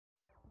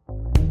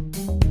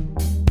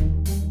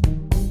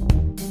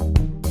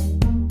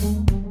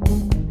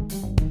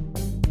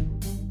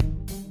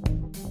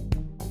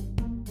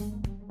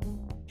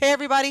Hey,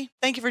 everybody.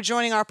 Thank you for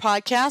joining our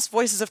podcast,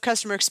 Voices of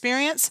Customer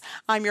Experience.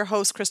 I'm your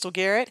host,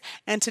 Garrett,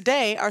 and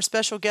today our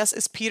special guest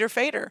is Peter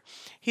Fader.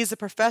 He's the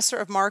professor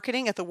of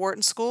marketing at the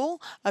Wharton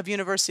School of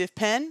University of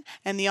Penn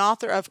and the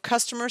author of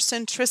Customer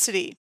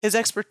Centricity. His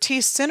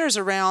expertise centers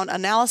around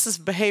analysis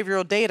of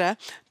behavioral data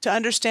to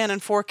understand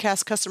and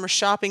forecast customer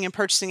shopping and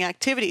purchasing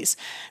activities.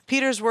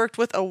 Peter's worked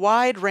with a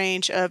wide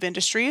range of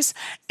industries,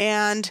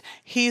 and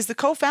he's the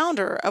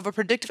co-founder of a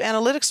predictive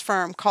analytics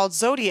firm called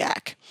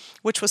Zodiac,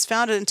 which was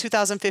founded in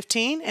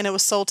 2015, and it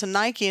was sold to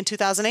Nike in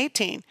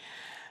 2018.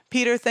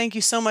 Peter, thank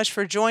you so much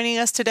for joining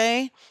us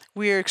today.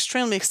 We are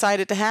extremely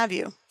excited to have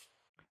you.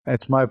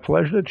 It's my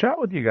pleasure to chat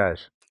with you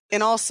guys.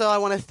 And also, I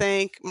want to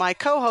thank my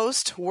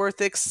co-host,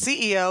 Worthix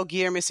CEO,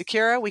 Guilherme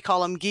Cerqueira. We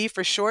call him Guy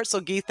for short. So,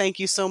 Guy, thank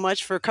you so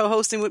much for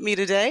co-hosting with me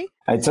today.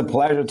 It's a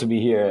pleasure to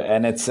be here.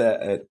 And it's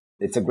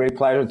a great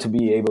pleasure to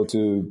be able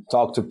to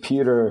talk to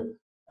Peter,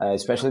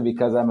 especially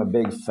because I'm a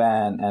big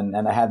fan.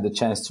 And I had the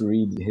chance to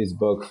read his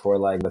book for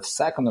like the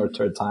second or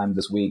third time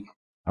this week.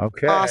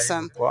 Okay.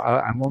 Awesome. Well,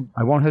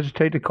 I won't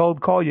hesitate to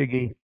cold call you,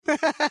 Guy.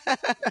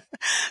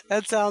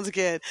 That sounds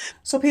good.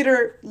 So,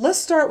 Peter, let's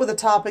start with a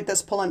topic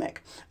that's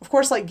polemic. Of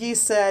course, like Guy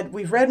said,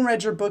 we've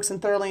read your books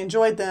and thoroughly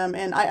enjoyed them.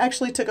 And I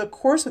actually took a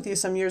course with you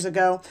some years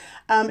ago.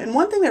 And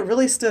one thing that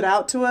really stood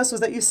out to us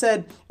was that you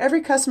said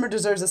every customer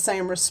deserves the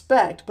same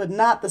respect, but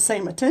not the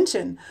same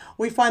attention.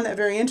 We find that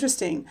very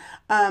interesting.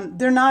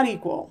 They're not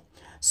equal.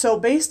 So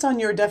based on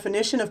your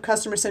definition of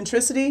customer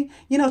centricity,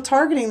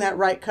 targeting that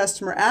right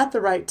customer at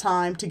the right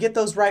time to get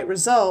those right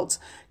results,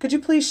 could you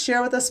please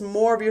share with us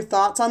more of your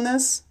thoughts on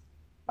this?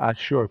 I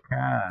sure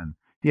can.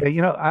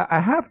 Yeah,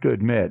 I have to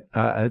admit,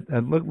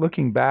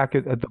 looking back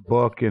at the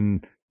book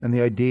and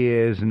the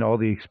ideas and all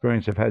the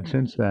experience I've had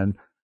since then,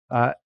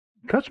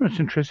 customer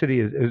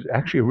centricity is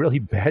actually a really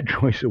bad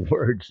choice of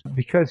words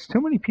because too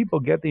many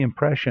people get the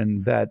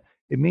impression that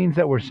it means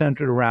that we're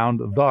centered around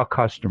the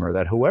customer,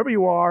 that whoever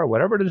you are,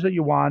 whatever it is that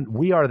you want,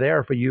 we are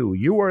there for you.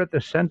 You are at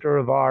the center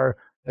of our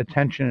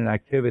attention and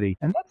activity.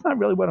 And that's not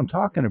really what I'm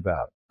talking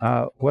about.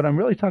 What I'm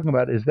really talking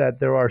about is that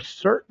there are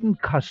certain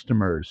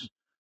customers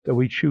that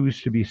we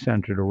choose to be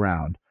centered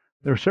around.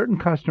 There are certain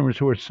customers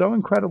who are so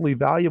incredibly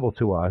valuable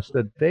to us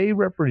that they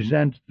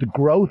represent the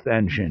growth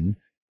engine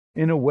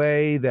in a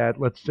way that,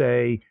 let's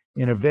say,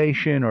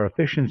 innovation or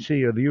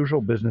efficiency or the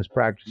usual business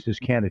practices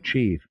can't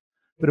achieve.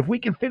 But if we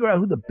can figure out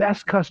who the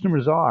best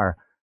customers are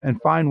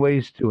and find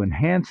ways to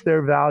enhance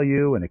their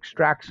value and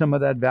extract some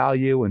of that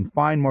value and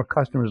find more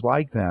customers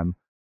like them,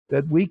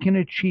 that we can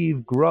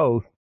achieve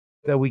growth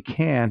that we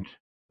can't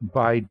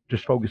by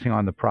just focusing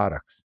on the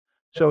products.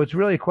 So it's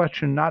really a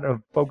question not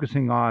of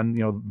focusing on,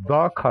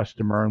 the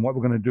customer and what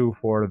we're going to do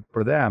for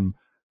them,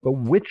 but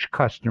which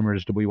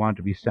customers do we want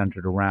to be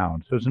centered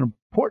around. So it's an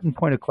important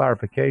point of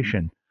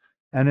clarification.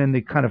 And in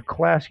the kind of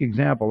classic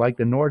example, like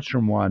the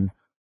Nordstrom one,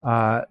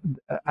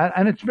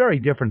 and it's very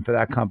different for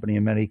that company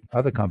and many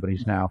other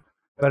companies now.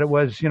 But it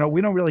was,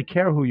 we don't really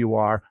care who you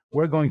are.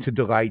 We're going to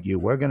delight you.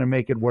 We're going to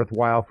make it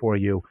worthwhile for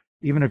you,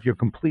 even if you're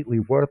completely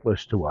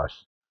worthless to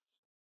us.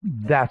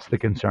 That's the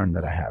concern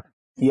that I have.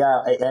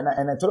 Yeah,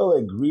 and I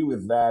totally agree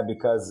with that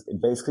because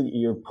basically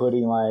you're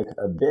putting like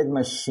a big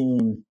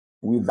machine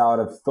without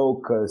a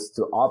focus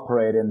to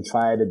operate and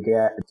try to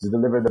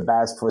deliver the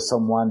best for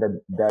someone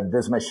that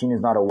this machine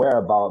is not aware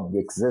about the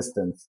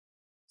existence.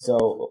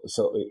 So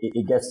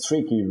it gets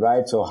tricky,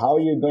 right? So how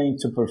are you going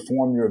to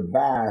perform your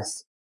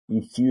best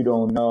if you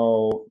don't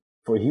know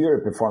for who you're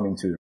performing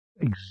to?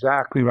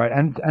 Exactly right.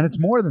 And it's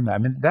more than that. I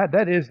mean,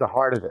 that is the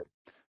heart of it.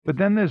 But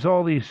then there's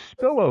all these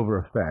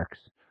spillover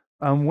effects.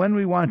 When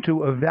we want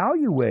to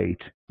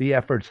evaluate the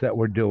efforts that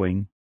we're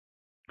doing,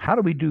 how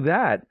do we do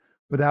that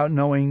without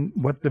knowing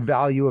what the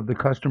value of the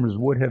customers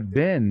would have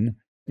been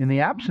in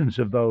the absence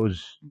of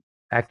those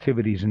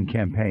activities and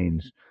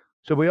campaigns?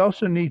 So we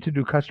also need to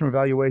do customer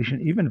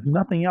evaluation, even if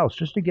nothing else,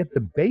 just to get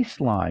the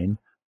baseline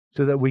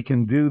so that we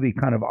can do the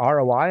kind of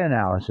ROI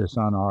analysis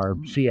on our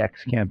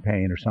CX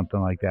campaign or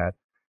something like that.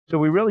 So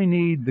we really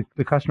need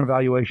the customer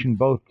evaluation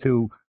both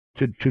to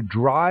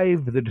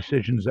drive the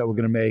decisions that we're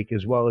going to make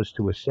as well as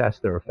to assess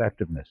their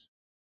effectiveness.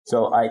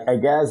 So I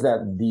guess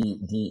that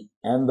the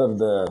end of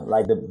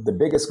the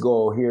biggest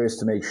goal here is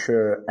to make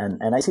sure,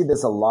 and I see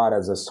this a lot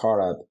as a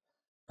startup,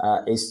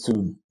 is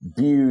to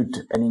build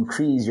and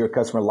increase your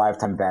customer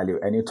lifetime value.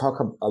 And you talk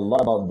a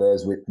lot about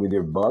this with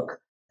your book.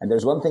 And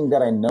there's one thing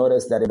that I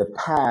noticed that in the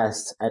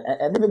past,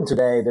 and even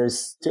today, there's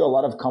still a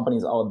lot of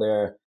companies out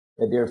there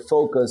that they're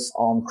focused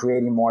on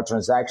creating more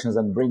transactions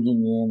and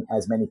bringing in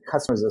as many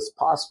customers as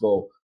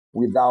possible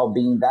without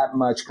being that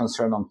much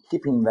concerned on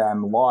keeping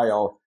them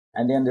loyal.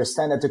 And they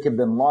understand that to keep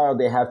them loyal,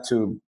 they have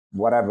to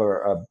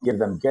give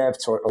them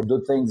gifts or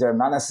do things that are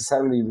not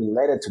necessarily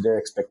related to their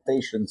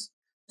expectations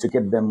to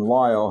keep them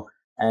loyal.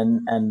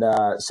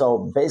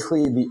 So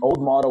basically the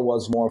old model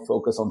was more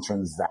focused on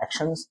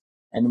transactions.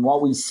 And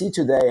what we see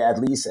today, at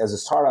least as a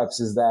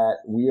startups, is that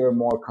we are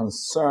more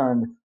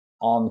concerned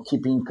on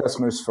keeping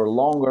customers for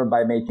longer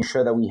by making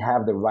sure that we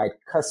have the right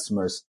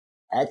customers.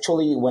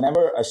 Actually,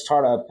 whenever a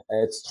startup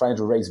is trying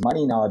to raise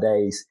money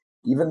nowadays,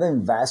 even the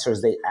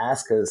investors, they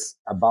ask us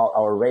about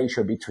our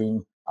ratio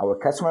between our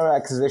customer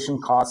acquisition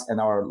costs and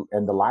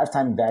the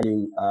lifetime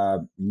value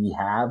we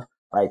have,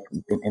 like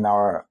in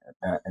our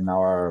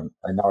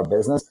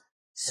business.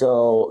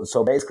 So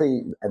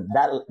basically,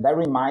 that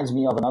reminds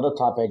me of another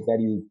topic that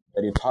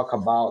you talk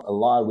about a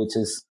lot, which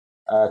is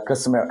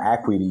customer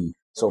equity.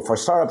 So for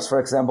startups, for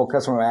example,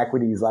 customer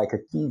equity is like a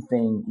key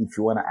thing if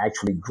you want to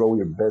actually grow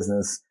your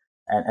business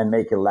and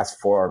make it last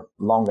for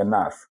long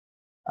enough.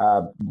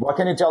 What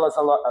can you tell us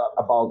a lot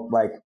about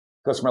like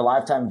customer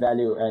lifetime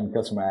value and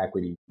customer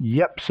equity?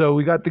 Yep. So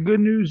we got the good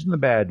news and the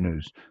bad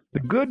news. The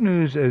good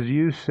news, as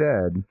you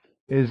said,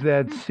 is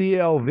that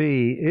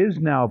CLV is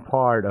now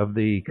part of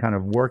the kind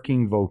of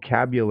working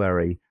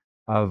vocabulary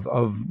of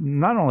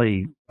not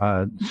only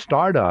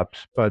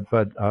startups but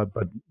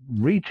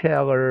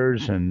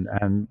retailers and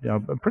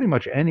pretty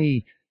much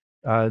any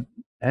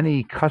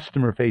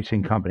customer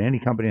facing company, any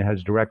company that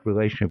has direct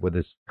relationship with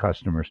its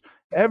customers.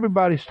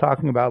 Everybody's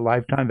talking about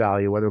lifetime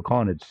value, whether we're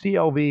calling it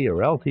CLV or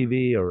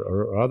LTV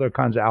or other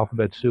kinds of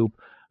alphabet soup.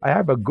 I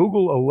have a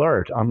Google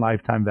alert on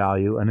lifetime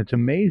value, and it's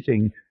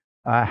amazing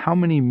how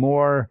many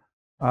more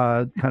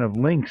kind of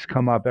links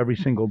come up every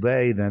single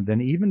day than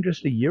even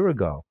just a year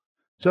ago.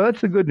 So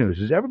that's the good news.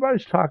 Is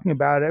everybody's talking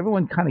about it.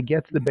 Everyone kind of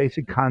gets the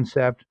basic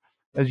concept.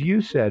 As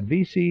you said,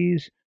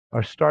 VCs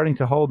are starting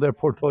to hold their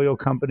portfolio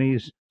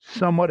companies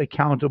somewhat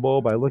accountable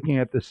by looking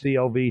at the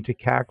CLV to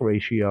CAC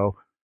ratio,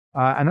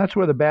 and that's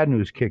where the bad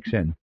news kicks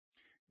in.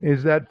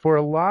 Is that for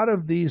a lot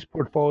of these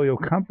portfolio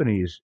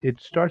companies,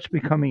 it starts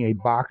becoming a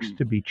box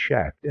to be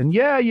checked. And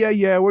yeah,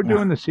 we're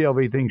doing the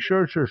CLV thing.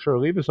 Sure.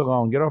 Leave us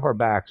alone. Get off our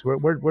backs.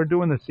 We're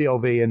doing the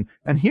CLV,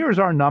 and here's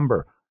our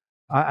number.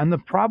 And the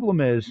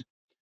problem is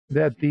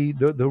that the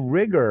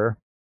rigor,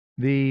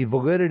 the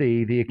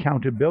validity, the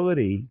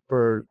accountability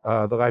for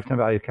the lifetime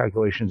value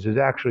calculations is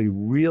actually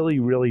really,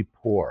 really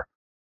poor.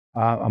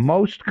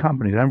 Most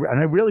companies, and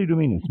I really do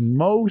mean this,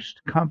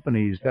 most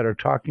companies that are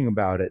talking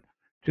about it,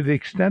 to the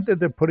extent that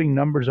they're putting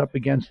numbers up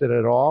against it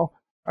at all,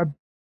 are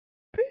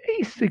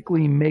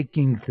basically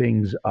making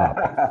things up.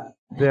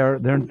 They're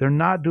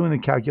not doing the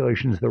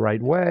calculations the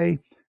right way.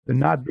 They're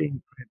not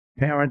being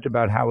transparent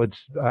about how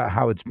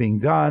it's being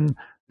done.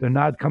 They're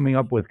not coming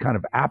up with kind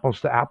of apples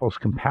to apples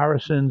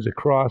comparisons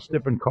across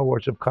different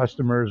cohorts of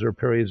customers or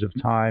periods of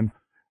time.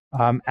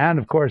 And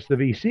of course, the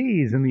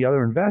VCs and the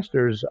other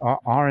investors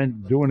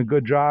aren't doing a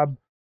good job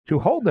to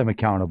hold them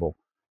accountable.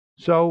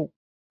 So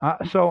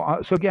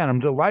again, I'm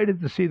delighted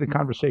to see the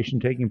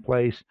conversation taking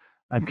place.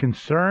 I'm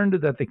concerned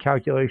that the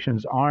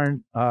calculations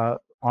aren't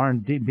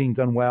being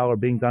done well or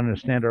being done in a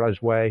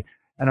standardized way,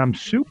 and I'm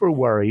super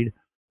worried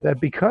that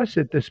because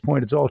at this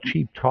point it's all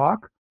cheap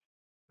talk,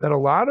 that a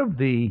lot of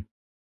the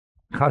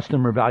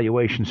customer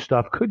valuation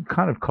stuff could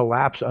kind of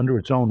collapse under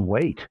its own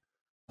weight.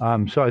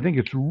 So I think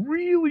it's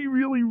really,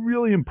 really,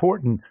 really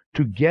important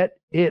to get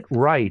it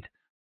right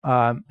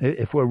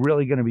if we're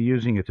really going to be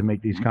using it to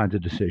make these kinds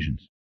of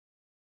decisions.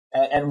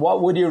 And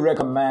what would you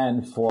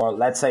recommend for,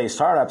 let's say,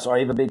 startups or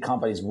even big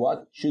companies?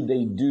 What should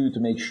they do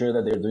to make sure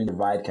that they're doing the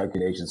right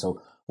calculation?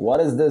 So what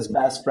is this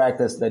best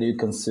practice that you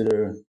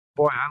consider?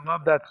 Boy, I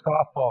love that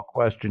softball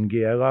question,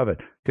 Guy. I love it.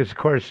 Because, of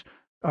course,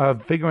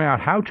 figuring out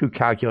how to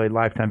calculate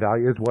lifetime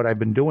value is what I've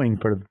been doing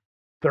for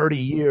 30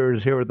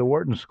 years here at the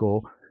Wharton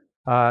School.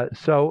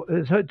 So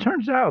it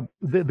turns out,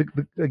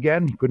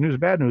 again, good news,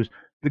 bad news.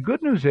 The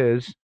good news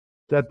is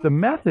that the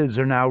methods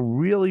are now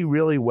really,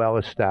 really well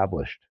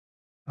established.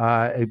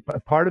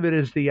 Part of it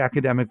is the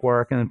academic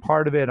work, and then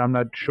part of it, I'm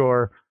not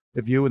sure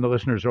if you and the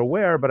listeners are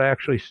aware, but I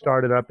actually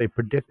started up a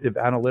predictive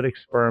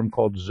analytics firm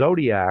called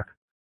Zodiac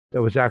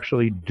that was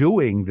actually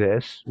doing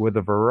this with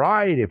a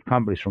variety of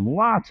companies from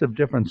lots of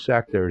different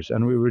sectors.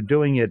 And we were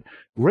doing it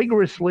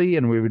rigorously,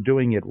 and we were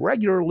doing it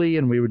regularly,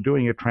 and we were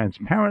doing it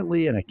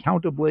transparently and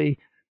accountably.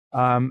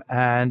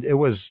 And it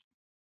was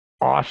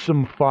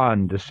awesome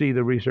fun to see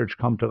the research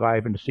come to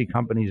life and to see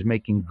companies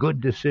making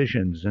good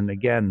decisions. And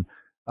again,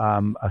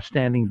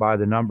 standing by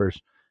the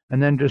numbers.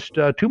 And then just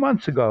 2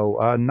 months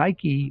ago,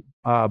 Nike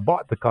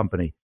bought the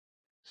company.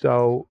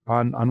 So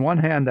on one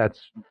hand,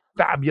 that's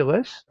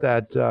fabulous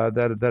that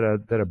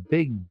a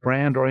big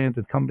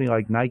brand-oriented company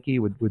like Nike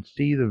would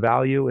see the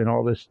value in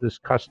all this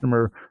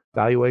customer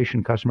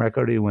valuation, customer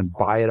equity, and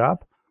buy it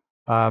up.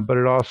 But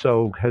it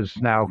also has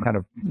now kind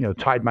of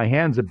tied my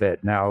hands a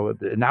bit. Now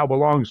it now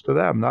belongs to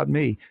them, not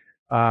me,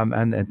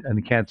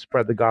 and can't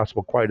spread the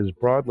gospel quite as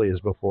broadly as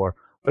before.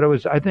 But it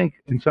was, I think,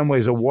 in some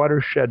ways, a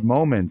watershed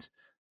moment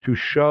to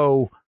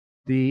show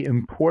the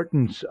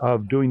importance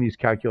of doing these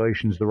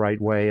calculations the right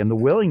way and the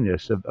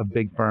willingness of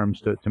big firms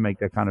to make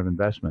that kind of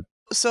investment.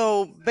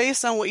 So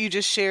based on what you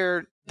just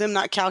shared, them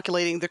not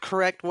calculating the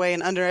correct way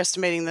and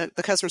underestimating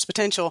the customer's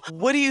potential.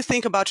 What do you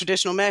think about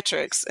traditional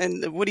metrics?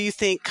 And what do you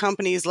think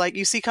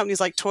you see companies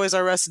like Toys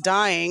R Us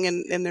dying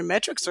and their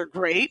metrics are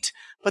great,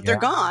 but they're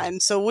gone.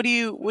 So what do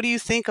you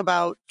think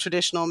about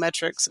traditional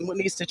metrics and what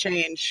needs to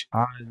change?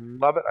 I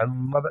love it. I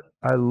love it.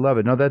 I love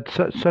it. No, that's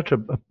such a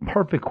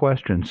perfect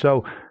question.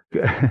 So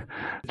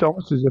it's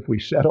almost as if we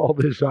set all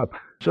this up.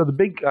 So the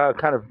big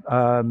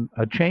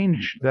a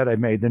change that I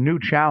made, the new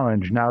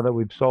challenge now that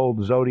we've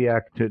sold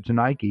Zodiac to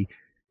Nike,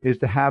 is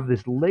to have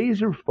this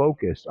laser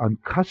focus on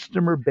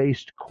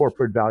customer-based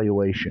corporate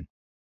valuation.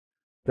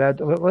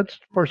 Let's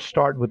first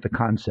start with the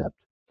concept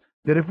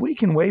that if we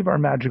can wave our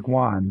magic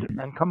wand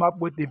and come up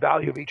with the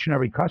value of each and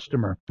every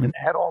customer and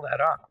add all that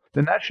up,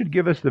 then that should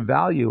give us the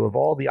value of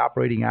all the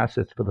operating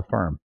assets for the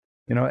firm.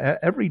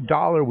 Every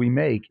dollar we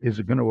make is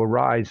going to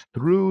arise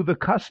through the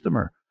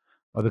customer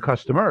or the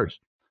customers.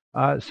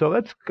 So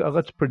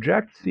let's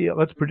project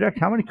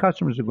how many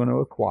customers are going to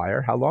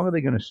acquire, how long are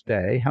they going to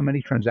stay, how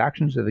many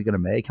transactions are they going to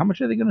make, how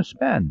much are they going to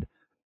spend.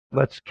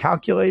 Let's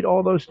calculate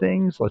all those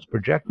things. Let's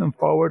project them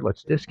forward.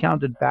 Let's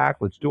discount it back.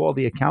 Let's do all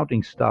the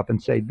accounting stuff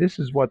and say, this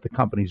is what the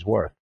company's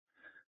worth.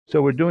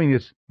 So we're doing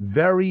this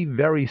very,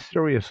 very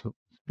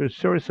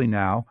seriously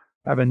now.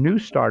 I have a new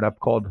startup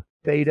called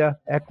Theta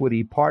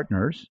Equity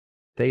Partners,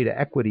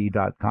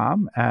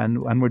 thetaequity.com.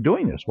 And we're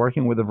doing this,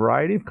 working with a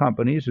variety of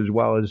companies as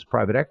well as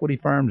private equity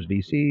firms,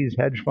 VCs,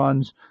 hedge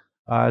funds,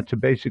 to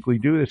basically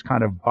do this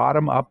kind of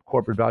bottom-up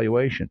corporate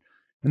valuation.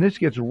 And this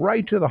gets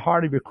right to the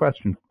heart of your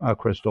question,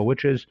 Crystal,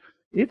 which is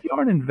if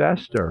you're an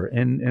investor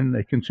in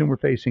a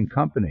consumer-facing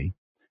company,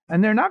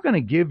 and they're not going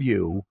to give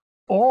you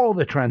all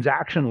the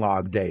transaction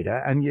log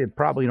data, and you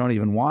probably don't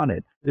even want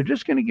it, they're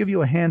just going to give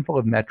you a handful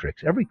of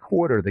metrics. Every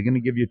quarter, they're going to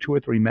give you 2 or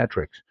 3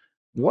 metrics.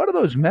 What are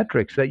those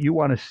metrics that you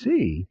want to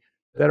see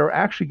that are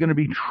actually going to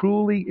be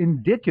truly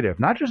indicative,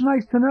 not just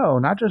nice to know,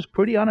 not just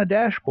pretty on a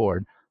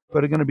dashboard,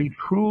 but are going to be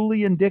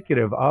truly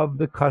indicative of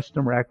the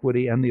customer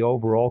equity and the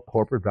overall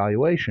corporate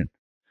valuation?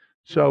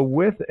 So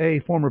with a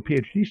former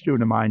PhD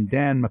student of mine,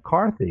 Dan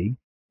McCarthy,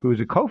 who is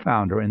a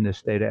co-founder in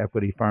this data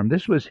equity firm,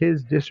 this was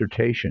his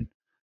dissertation,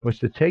 was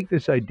to take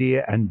this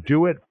idea and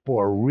do it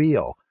for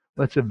real.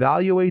 Let's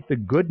evaluate the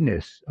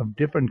goodness of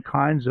different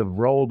kinds of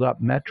rolled up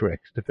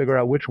metrics to figure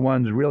out which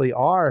ones really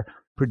are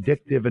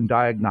predictive and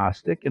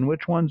diagnostic and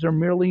which ones are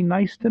merely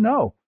nice to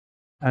know.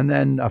 And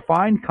then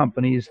find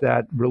companies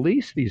that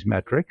release these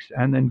metrics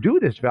and then do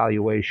this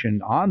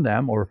valuation on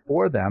them or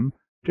for them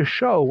to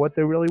show what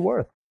they're really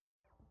worth.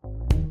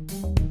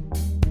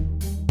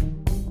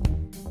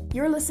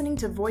 You're listening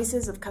to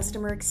Voices of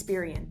Customer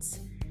Experience.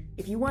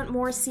 If you want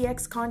more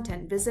CX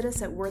content, visit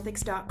us at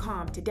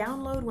Worthix.com to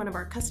download one of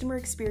our customer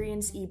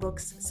experience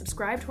ebooks,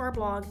 subscribe to our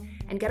blog,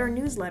 and get our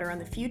newsletter on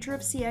the future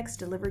of CX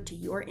delivered to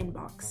your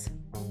inbox.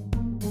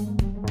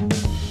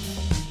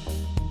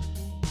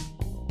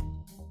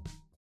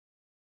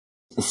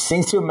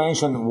 Since you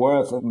mentioned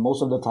worth,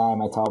 most of the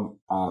time I tell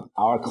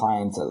our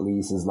clients at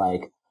least is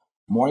like,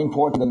 more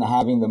important than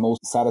having the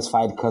most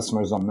satisfied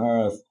customers on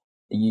earth,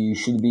 you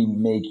should be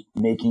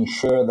making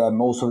sure that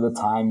most of the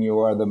time you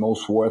are the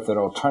most worth it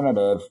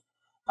alternative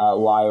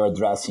while you're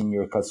addressing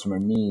your customer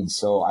needs.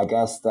 So I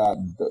guess that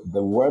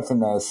the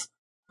worthiness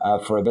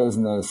for a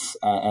business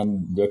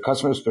and their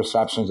customers'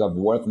 perceptions of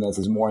worthiness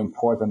is more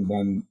important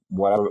than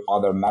whatever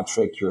other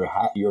metric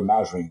you're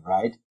measuring,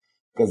 right?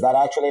 Because that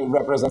actually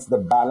represents the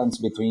balance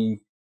between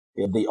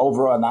the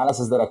overall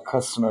analysis that a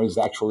customer is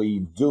actually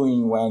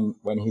doing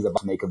when he's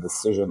about to make a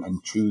decision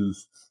and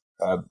choose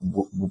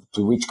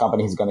to which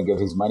company he's going to give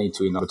his money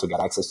to in order to get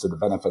access to the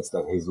benefits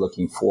that he's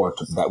looking for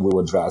that will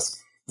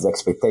address his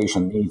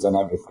expectation, needs, and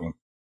everything.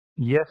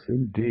 Yes,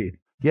 indeed.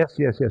 Yes.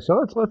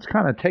 So let's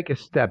kind of take a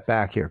step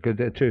back here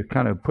to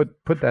kind of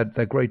put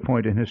that great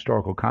point in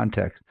historical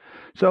context.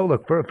 So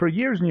look, for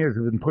years and years,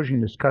 we've been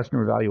pushing this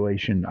customer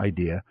evaluation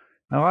idea.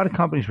 And a lot of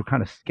companies were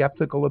kind of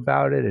skeptical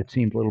about it. It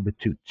seemed a little bit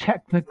too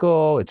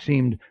technical. It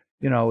seemed,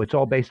 it's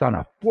all based on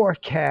a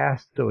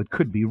forecast, so it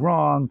could be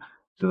wrong.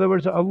 So there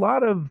was a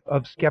lot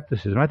of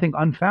skepticism, I think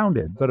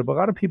unfounded, but a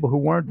lot of people who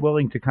weren't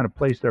willing to kind of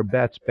place their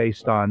bets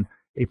based on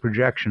a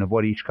projection of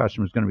what each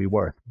customer is going to be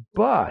worth.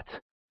 But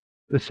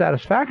the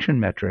satisfaction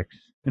metrics,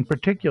 in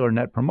particular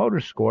Net Promoter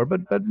Score,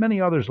 but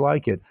many others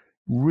like it,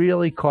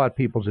 really caught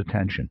people's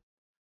attention.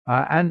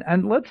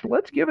 And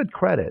let's give it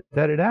credit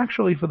that it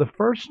actually, for the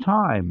first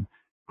time,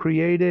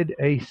 created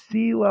a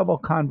C-level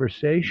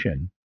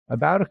conversation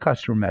about a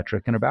customer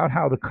metric and about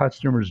how the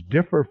customers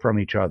differ from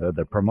each other,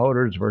 the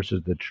promoters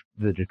versus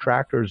the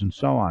detractors and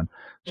so on.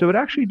 So it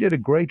actually did a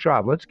great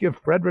job. Let's give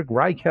Frederick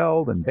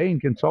Reichheld and Bain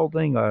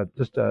Consulting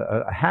just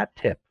a hat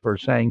tip for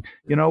saying,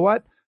 you know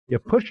what, you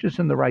pushed us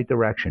in the right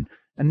direction.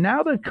 And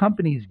now that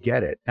companies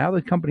get it, now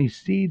that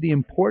companies see the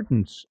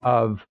importance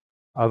of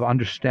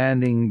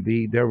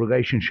understanding their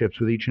relationships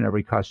with each and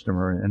every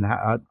customer, and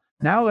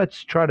now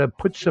let's try to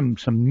put some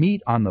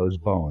meat on those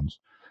bones.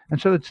 And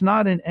so it's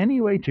not in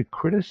any way to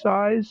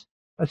criticize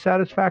a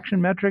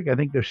satisfaction metric. I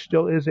think there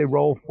still is a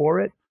role for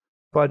it,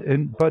 but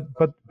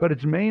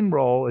its main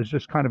role is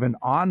just kind of an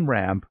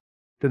on-ramp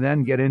to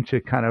then get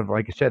into kind of,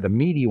 like I said, the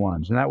meaty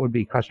ones, and that would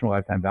be customer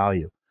lifetime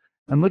value.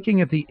 And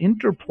looking at the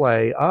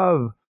interplay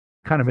of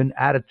kind of an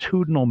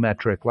attitudinal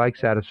metric like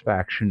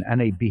satisfaction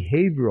and a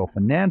behavioral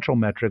financial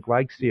metric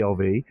like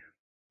CLV.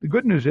 The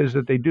good news is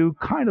that they do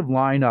kind of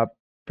line up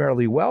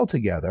fairly well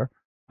together,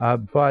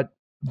 but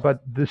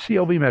the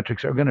CLV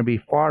metrics are going to be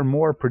far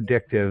more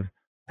predictive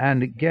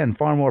and, again,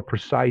 far more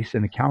precise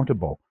and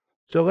accountable.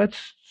 So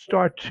let's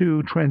start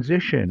to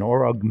transition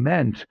or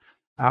augment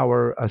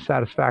our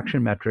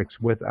satisfaction metrics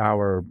with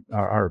our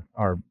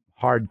hardcore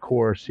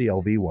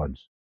CLV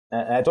ones.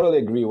 And I totally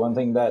agree. One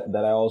thing that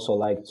I also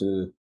like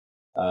to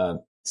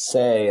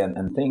say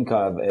and think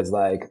of is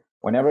like,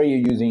 whenever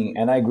you're using,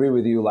 and I agree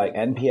with you, like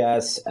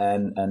NPS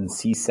and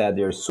CSAT,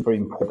 they're super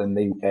important.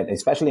 And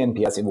especially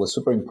NPS, it was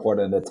super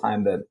important at the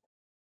time that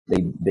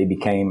they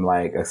became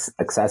like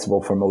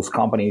accessible for most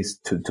companies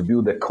to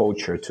build a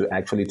culture,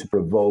 to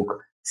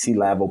provoke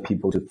C-level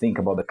people to think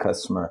about the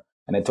customer.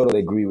 And I totally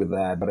agree with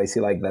that. But I see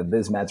like that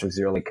these metrics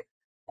are like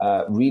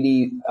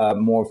really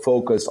more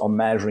focused on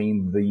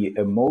measuring the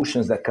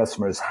emotions that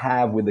customers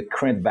have with the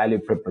current value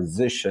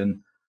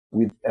proposition,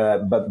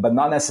 but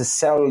not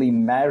necessarily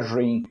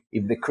measuring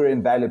if the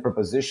current value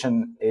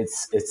proposition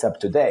it's up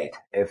to date.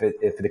 If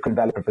the current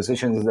value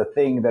proposition is the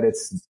thing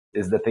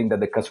that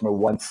the customer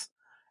wants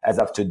as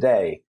of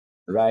today,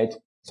 right?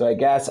 So I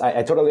guess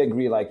I totally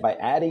agree. Like by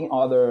adding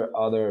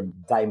other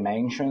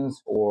dimensions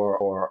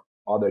or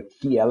other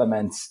key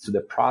elements to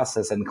the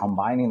process and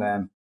combining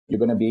them, you're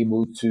going to be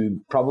able to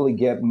probably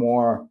get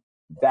more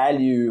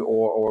value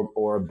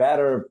or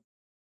better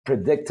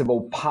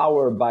predictable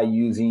power by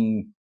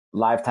using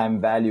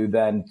lifetime value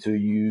than to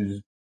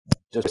use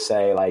just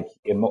say like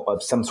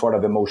some sort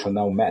of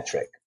emotional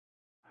metric.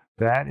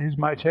 That is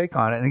my take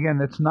on it. And again,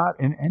 that's not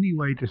in any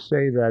way to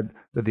say that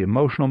the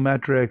emotional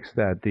metrics,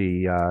 that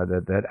the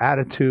that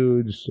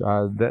attitudes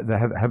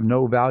that have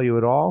no value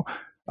at all.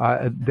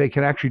 They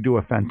can actually do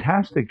a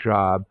fantastic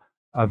job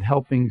of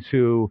helping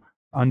to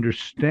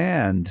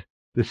understand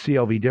the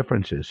CLV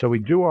differences. So we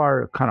do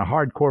our kind of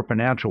hardcore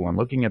financial one,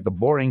 looking at the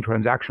boring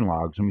transaction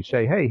logs, and we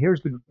say, hey,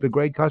 here's the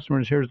great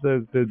customers, here's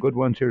the good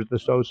ones, here's the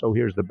so-so,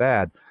 here's the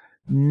bad.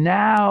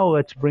 Now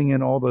let's bring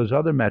in all those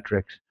other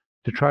metrics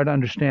to try to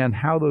understand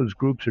how those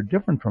groups are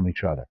different from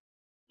each other.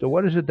 So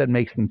what is it that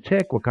makes them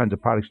tick? What kinds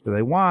of products do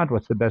they want?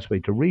 What's the best way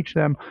to reach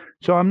them?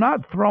 So I'm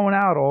not throwing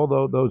out all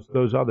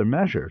those other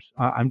measures.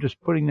 I'm just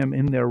putting them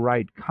in their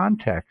right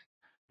context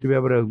to be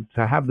able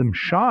to have them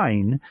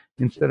shine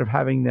instead of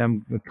having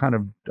them kind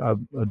of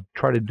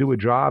try to do a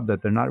job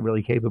that they're not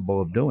really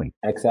capable of doing.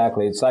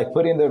 Exactly. It's like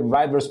putting the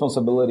right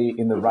responsibility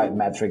in the right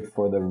metric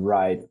for the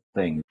right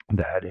thing.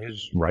 That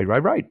is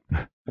right.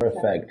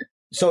 Perfect.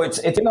 So it's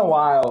been a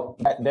while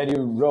that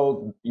you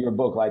wrote your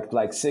book,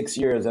 like 6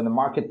 years, and the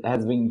market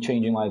has been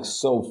changing like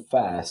so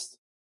fast.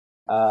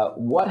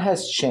 What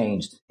has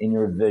changed in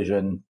your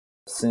vision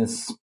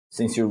since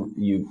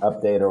you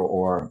updated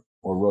or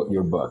wrote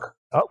your book?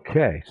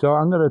 Okay, so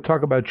I'm going to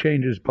talk about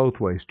changes both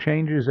ways.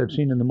 Changes I've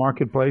seen in the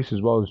marketplace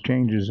as well as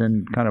changes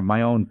in kind of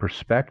my own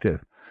perspective.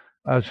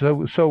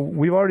 So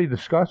we've already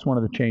discussed one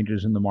of the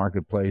changes in the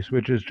marketplace,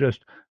 which is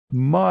just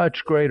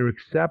much greater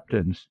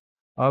acceptance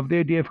of the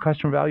idea of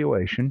customer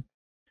valuation,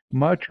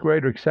 much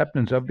greater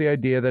acceptance of the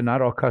idea that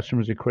not all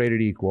customers are created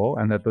equal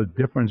and that the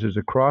differences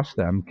across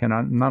them can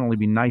not only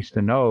be nice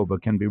to know,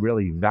 but can be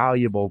really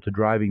valuable to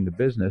driving the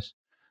business.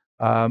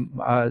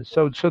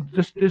 So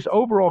this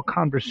overall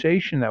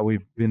conversation that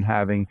we've been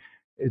having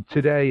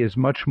today is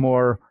much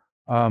more,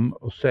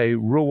 say,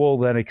 rule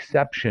than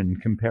exception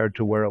compared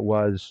to where it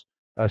was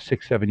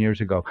 6, 7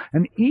 years ago.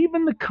 And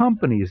even the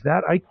companies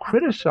that I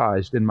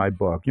criticized in my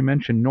book, you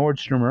mentioned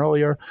Nordstrom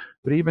earlier,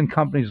 but even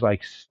companies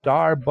like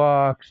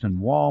Starbucks and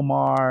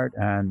Walmart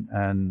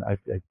and I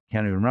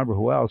can't even remember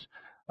who else,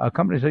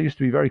 companies I used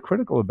to be very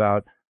critical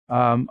about,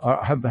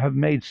 have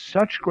made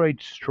such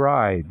great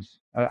strides.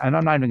 And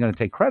I'm not even going to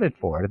take credit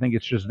for it. I think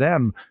it's just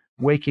them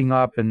waking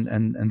up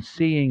and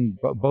seeing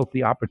both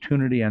the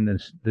opportunity and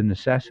the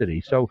necessity.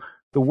 So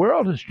the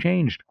world has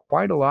changed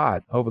quite a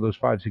lot over those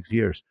 5, 6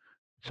 years.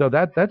 So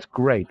that's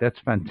great. That's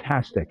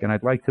fantastic. And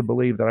I'd like to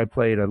believe that I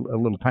played a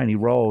little tiny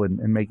role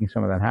in making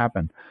some of that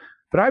happen.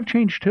 But I've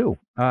changed too.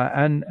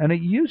 And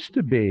it used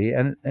to be,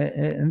 and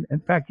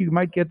in fact, you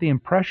might get the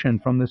impression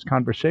from this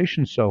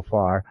conversation so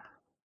far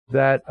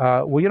that,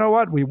 well, you know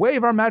what? We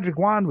wave our magic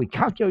wand, we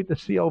calculate the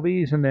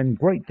CLVs, and then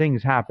great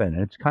things happen.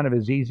 It's kind of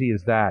as easy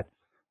as that.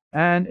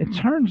 And it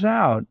turns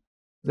out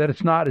that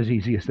it's not as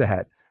easy as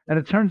that. And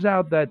it turns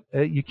out that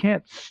you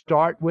can't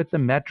start with the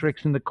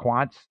metrics and the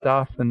quant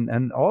stuff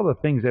and all the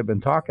things they've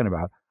been talking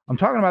about. I'm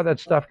talking about that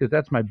stuff because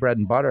that's my bread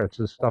and butter. It's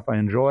the stuff I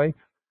enjoy.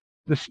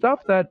 The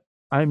stuff that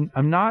I'm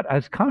not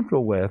as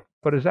comfortable with,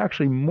 but is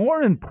actually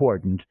more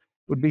important,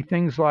 would be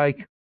things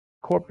like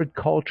corporate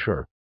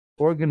culture,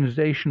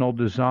 organizational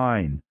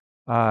design,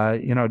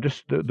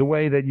 just the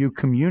way that you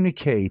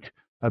communicate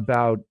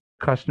about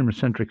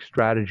customer-centric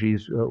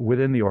strategies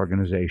within the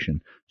organization.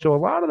 So a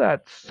lot of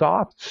that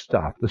soft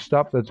stuff, the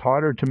stuff that's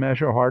harder to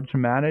measure, hard to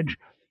manage,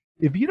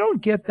 if you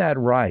don't get that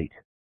right,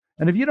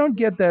 And if you don't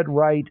get that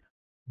right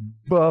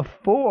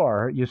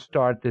before you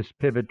start this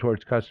pivot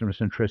towards customer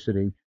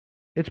centricity,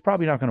 it's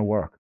probably not going to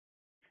work.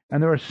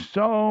 And there are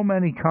so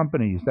many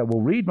companies that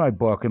will read my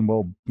book and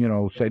will,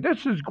 say,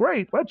 "This is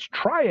great. Let's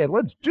try it.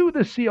 Let's do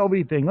the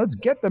CLV thing. Let's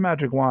get the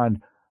magic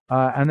wand."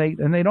 And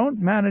they don't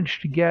manage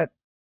to get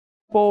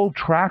full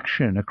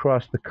traction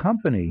across the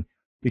company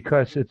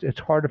because it's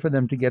harder for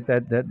them to get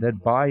that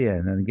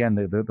buy-in and again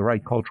the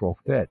right cultural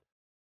fit.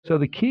 So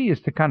the key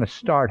is to kind of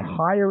start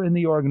higher in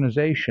the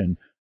organization,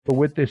 but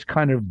with this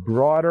kind of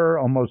broader,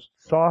 almost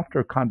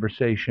softer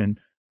conversation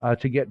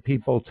to get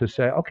people to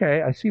say,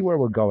 "Okay, I see where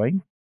we're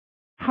going.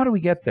 How do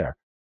we get there?"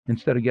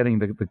 Instead of getting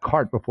the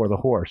cart before the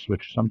horse,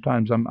 which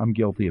sometimes I'm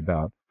guilty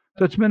about.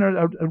 So it's been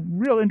a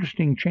real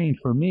interesting change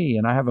for me,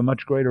 and I have a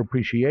much greater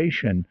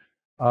appreciation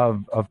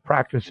of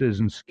practices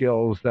and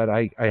skills that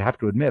I have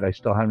to admit I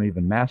still haven't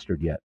even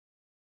mastered yet.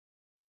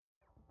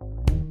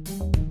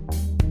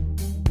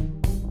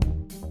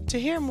 To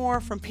hear more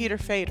from Peter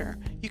Fader,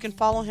 you can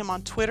follow him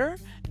on Twitter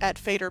at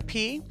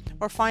FaderP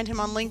or find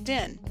him on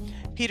LinkedIn.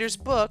 Peter's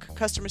book,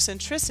 Customer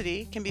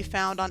Centricity, can be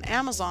found on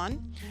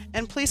Amazon,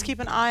 and please keep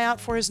an eye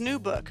out for his new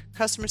book,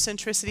 Customer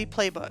Centricity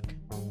Playbook.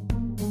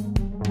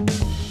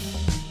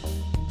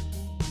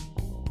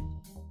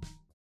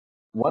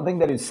 One thing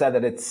that you said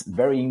that it's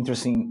very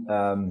interesting,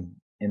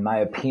 in my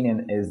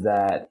opinion, is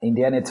that in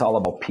the end, it's all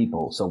about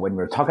people. So when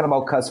we're talking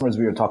about customers,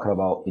 we are talking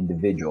about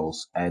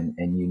individuals and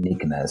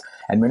uniqueness.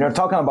 And when you're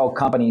talking about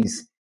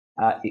companies,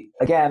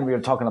 again, we are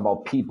talking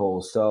about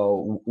people.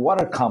 So what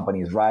are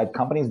companies, right?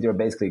 Companies, they're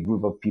basically a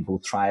group of people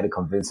trying to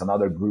convince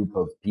another group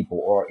of people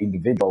or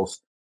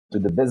individuals to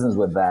do business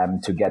with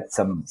them to get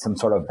some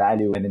sort of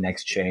value, and in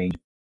exchange,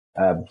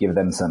 give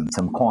them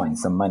some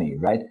coins, some money,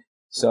 right?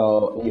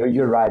 So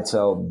you're right.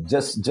 So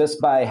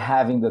just by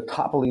having the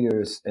top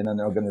leaders in an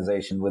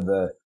organization with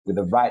the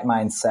right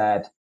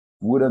mindset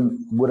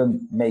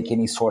wouldn't make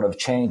any sort of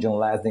change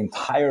unless the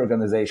entire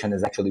organization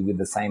is actually with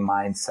the same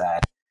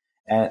mindset.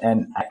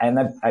 And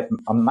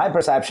on my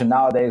perception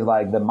nowadays,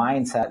 like the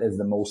mindset is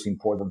the most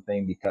important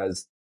thing,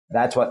 because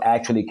that's what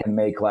actually can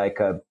make like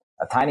a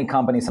tiny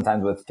company,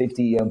 sometimes with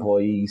 50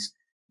 employees,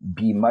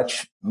 be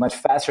much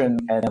faster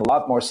and a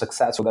lot more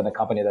successful than a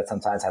company that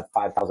sometimes have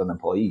 5,000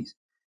 employees,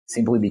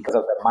 simply because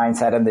of their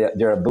mindset and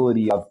their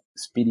ability of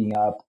speeding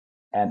up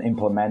and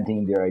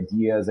implementing their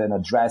ideas and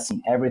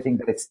addressing everything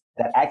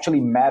that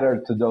actually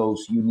mattered to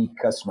those unique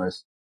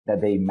customers that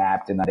they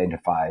mapped and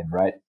identified,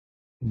 right?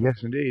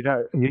 Yes, indeed.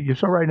 You're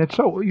so right. And it's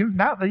so,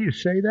 now that you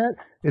say that,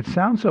 it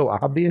sounds so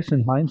obvious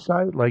in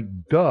hindsight. Like,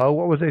 duh,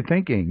 what was I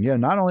thinking? Yeah,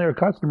 not only are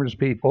customers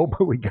people,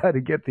 but we got to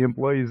get the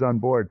employees on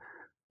board.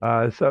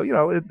 So,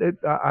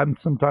 I'm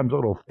sometimes a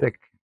little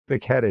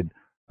thick-headed.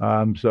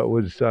 So it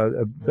was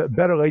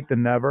better late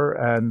than never.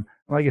 And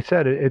like I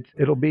said,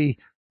 it'll be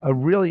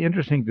really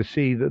interesting to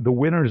see the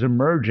winners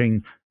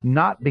emerging,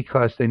 not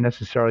because they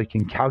necessarily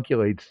can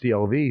calculate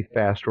CLV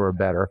faster or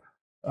better,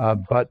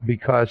 but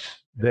because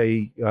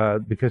they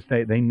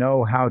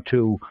know how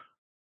to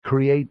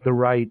create the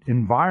right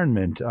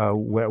environment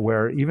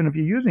where even if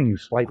you're using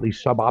slightly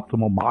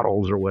suboptimal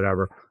models or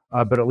whatever,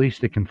 but at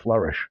least it can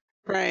flourish.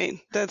 Right.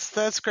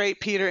 That's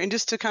great, Peter. And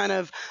just to kind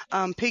of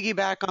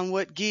piggyback on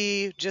what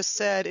Guy just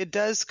said, it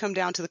does come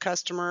down to the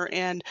customer.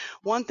 And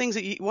one thing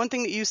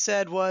that you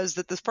said was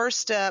that the first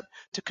step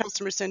to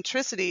customer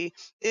centricity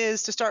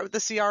is to start with the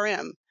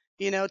CRM.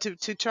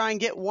 To try and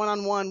get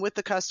one-on-one with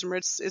the customer.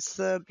 It's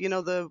the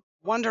the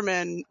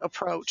Wonderman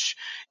approach.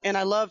 And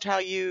I loved how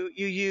you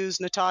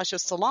used Natasha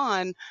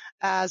Salon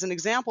as an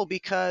example,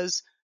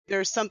 because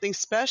there's something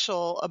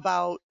special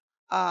about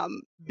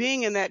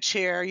being in that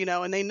chair,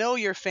 and they know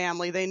your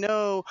family, they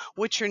know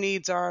what your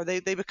needs are. They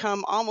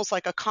become almost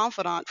like a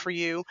confidant for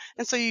you.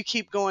 And so you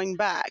keep going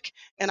back.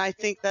 And I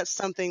think that's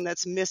something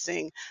that's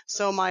missing.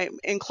 So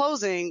in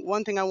closing,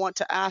 one thing I want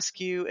to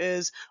ask you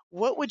is,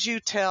 what would you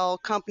tell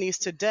companies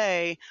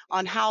today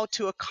on how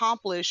to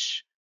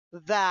accomplish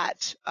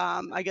that,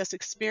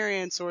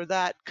 experience or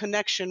that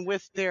connection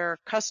with their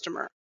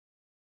customer?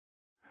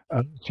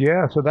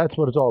 Yeah, so that's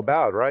what it's all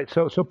about, right?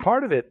 So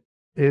part of it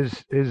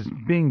is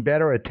being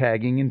better at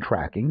tagging and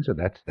tracking. So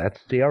that's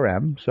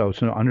CRM. So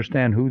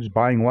understand who's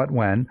buying what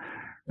when.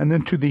 And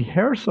then to the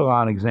hair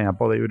salon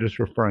example that you were just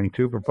referring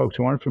to, for folks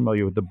who aren't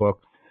familiar with the book,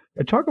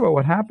 I talk about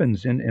what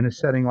happens in a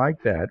setting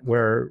like that,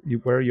 where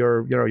your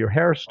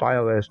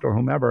hairstylist or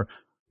whomever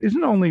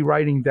isn't only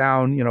writing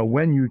down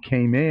when you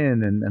came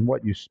in and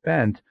what you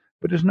spent,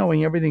 but just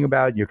knowing everything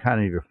about your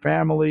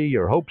family,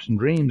 your hopes and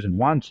dreams and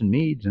wants and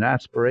needs and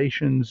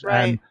aspirations,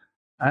 Right.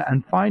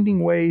 and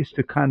finding ways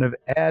to kind of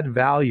add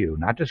value,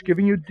 not just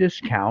giving you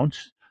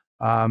discounts,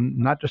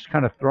 not just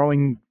kind of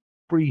throwing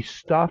free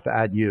stuff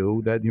at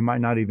you that you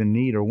might not even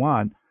need or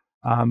want,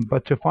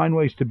 but to find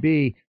ways to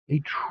be a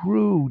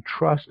true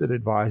trusted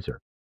advisor,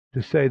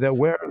 to say that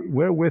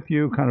we're with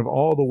you kind of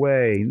all the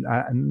way,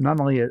 not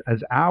only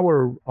as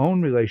our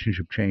own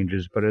relationship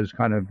changes, but as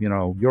kind of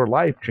your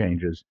life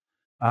changes.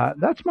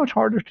 That's much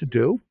harder to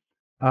do.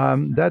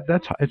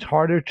 It's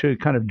harder to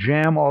kind of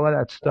jam all of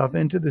that stuff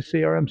into the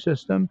CRM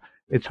system.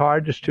 It's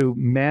hard just to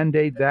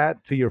mandate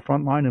that to your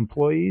frontline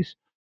employees.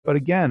 But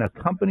again, a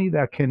company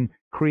that can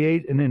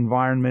create an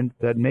environment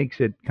that makes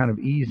it kind of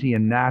easy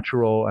and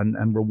natural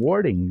and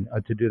rewarding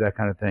to do that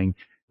kind of thing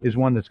is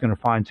one that's going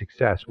to find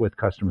success with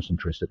customer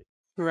centricity.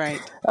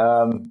 Right.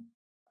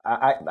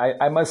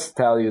 I must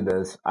tell you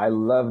this. I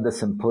love the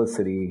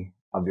simplicity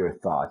of your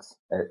thoughts.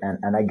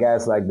 And I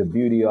guess like the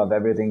beauty of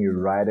everything you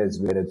write is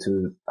related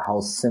to how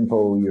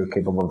simple you're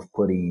capable of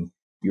putting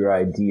your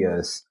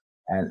ideas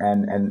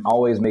and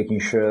always making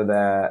sure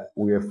that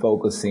we're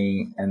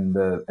focusing in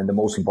the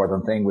most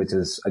important thing, which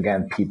is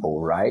again,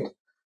 people, right?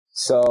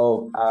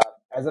 So,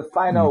 as a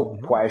final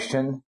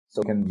question,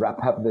 so we can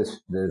wrap up this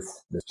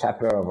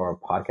chapter of our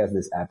podcast,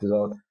 this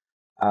episode,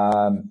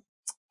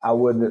 I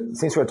would,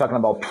 since we're talking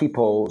about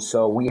people,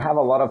 so we have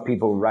a lot of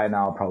people right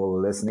now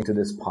probably listening to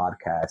this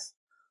podcast.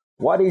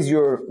 What is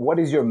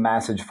your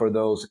message for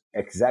those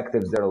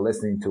executives that are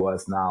listening to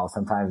us now?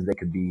 Sometimes they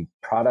could be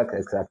product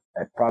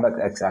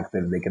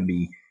executives, they can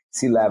be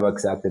C-level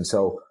executives.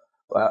 So,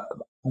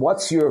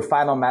 what's your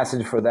final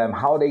message for them?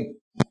 How they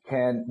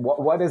can,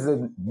 what is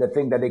the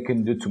thing that they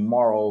can do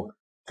tomorrow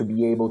to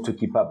be able to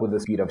keep up with the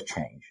speed of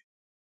change?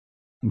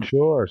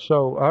 Sure.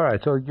 So, all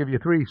right. So I'll give you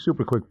 3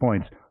 super quick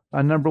points.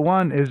 Number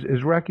one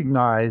is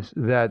recognize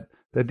that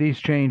these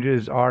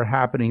changes are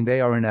happening.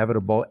 They are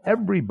inevitable.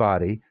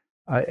 Everybody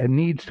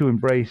needs to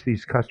embrace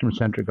these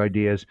customer-centric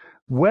ideas,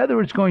 whether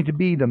it's going to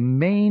be the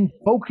main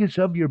focus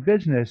of your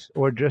business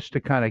or just to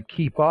kind of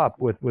keep up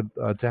with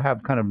to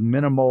have kind of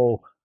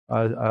minimal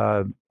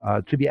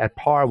to be at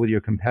par with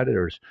your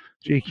competitors.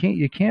 So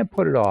you can't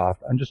put it off.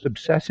 And just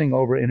obsessing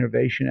over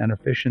innovation and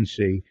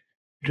efficiency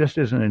just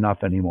isn't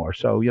enough anymore.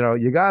 So,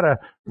 you got to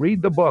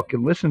read the book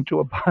and listen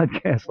to a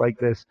podcast like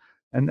this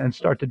and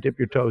start to dip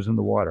your toes in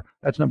the water.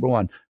 That's number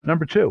one.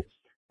 Number two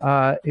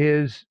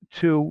is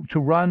to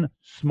run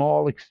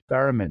small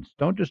experiments.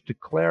 Don't just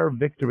declare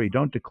victory.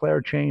 Don't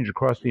declare change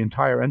across the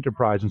entire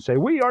enterprise and say,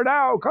 we are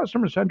now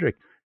customer centric.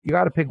 You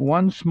got to pick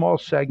one small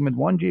segment,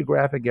 one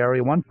geographic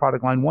area, one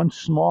product line, one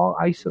small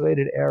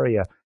isolated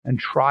area, and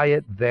try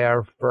it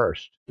there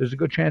first. There's a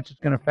good chance it's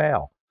going to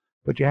fail.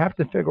 But you have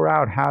to figure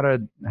out how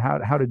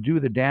to do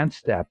the dance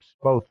steps,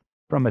 both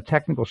from a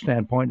technical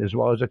standpoint as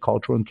well as a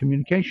cultural and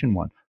communication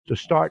one. So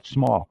start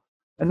small.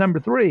 And number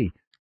 3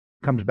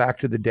 comes back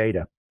to the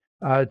data.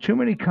 Too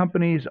many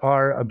companies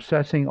are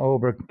obsessing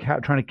over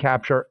trying to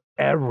capture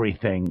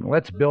everything.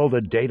 Let's build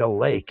a data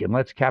lake and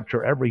let's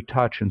capture every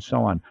touch and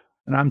so on.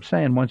 And I'm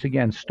saying, once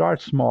again,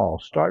 start small.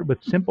 Start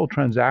with simple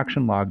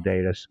transaction log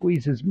data.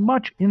 Squeeze as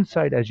much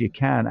insight as you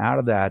can out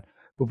of that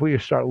before you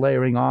start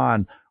layering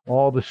on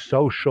all the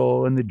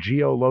social and the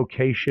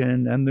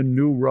geolocation and the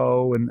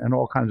neuro and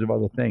all kinds of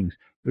other things.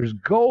 There's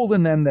gold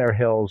in them there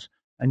hills,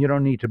 and you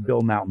don't need to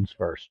build mountains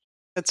first.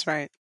 That's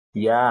right.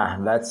 Yeah,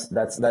 that's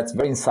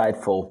very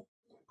insightful.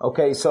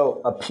 Okay,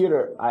 so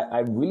Peter, I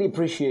really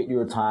appreciate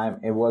your time.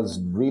 It was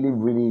really,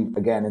 really,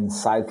 again,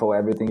 insightful,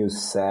 everything you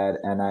said,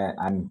 and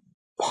I'm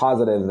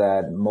positive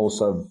that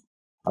most of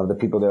the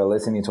people that are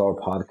listening to our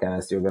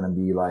podcast, you're going to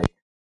be like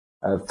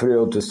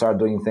thrilled to start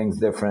doing things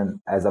different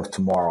as of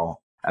tomorrow.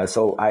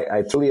 So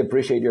I truly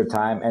appreciate your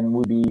time, and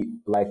would be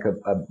like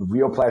a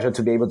real pleasure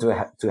to be able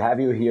to have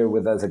you here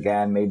with us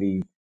again,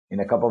 maybe in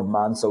a couple of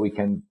months, so we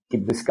can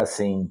keep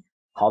discussing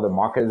how the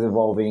market is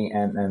evolving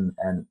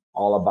and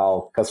all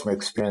about customer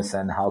experience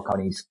and how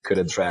companies could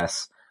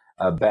address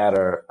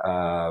better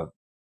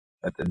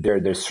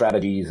their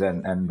strategies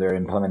and their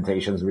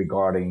implementations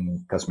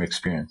regarding customer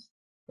experience.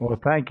 Well,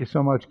 thank you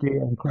so much, Guy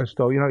and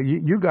Crystal.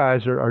 You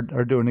guys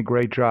are doing a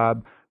great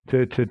job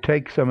to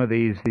take some of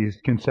these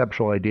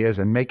conceptual ideas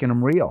and making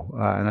them real.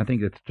 And I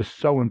think it's just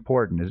so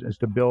important is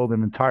to build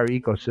an entire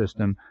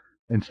ecosystem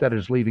instead of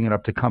just leaving it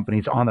up to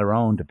companies on their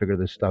own to figure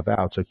this stuff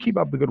out. So keep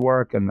up the good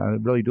work, and I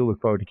really do look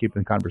forward to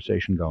keeping the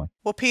conversation going.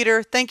 Well,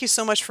 Peter, thank you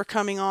so much for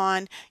coming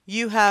on.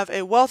 You have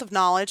a wealth of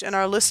knowledge, and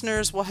our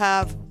listeners will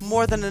have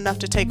more than enough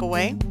to take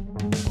away.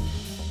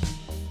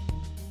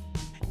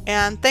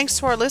 And thanks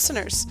to our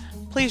listeners.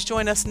 Please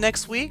join us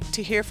next week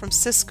to hear from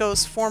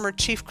Cisco's former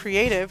Chief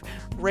Creative,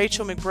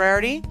 Rachel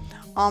McBrady,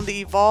 on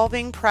the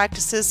evolving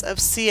practices of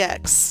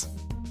CX.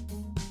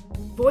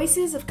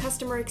 Voices of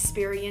Customer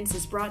Experience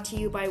is brought to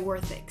you by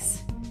Worthix.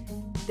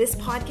 This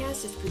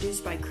podcast is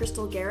produced by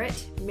Crystal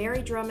Garrett,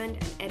 Mary Drummond,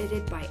 and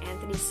edited by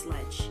Anthony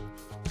Sledge.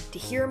 To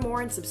hear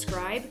more and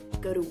subscribe,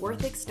 go to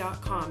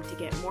worthix.com to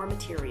get more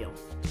material.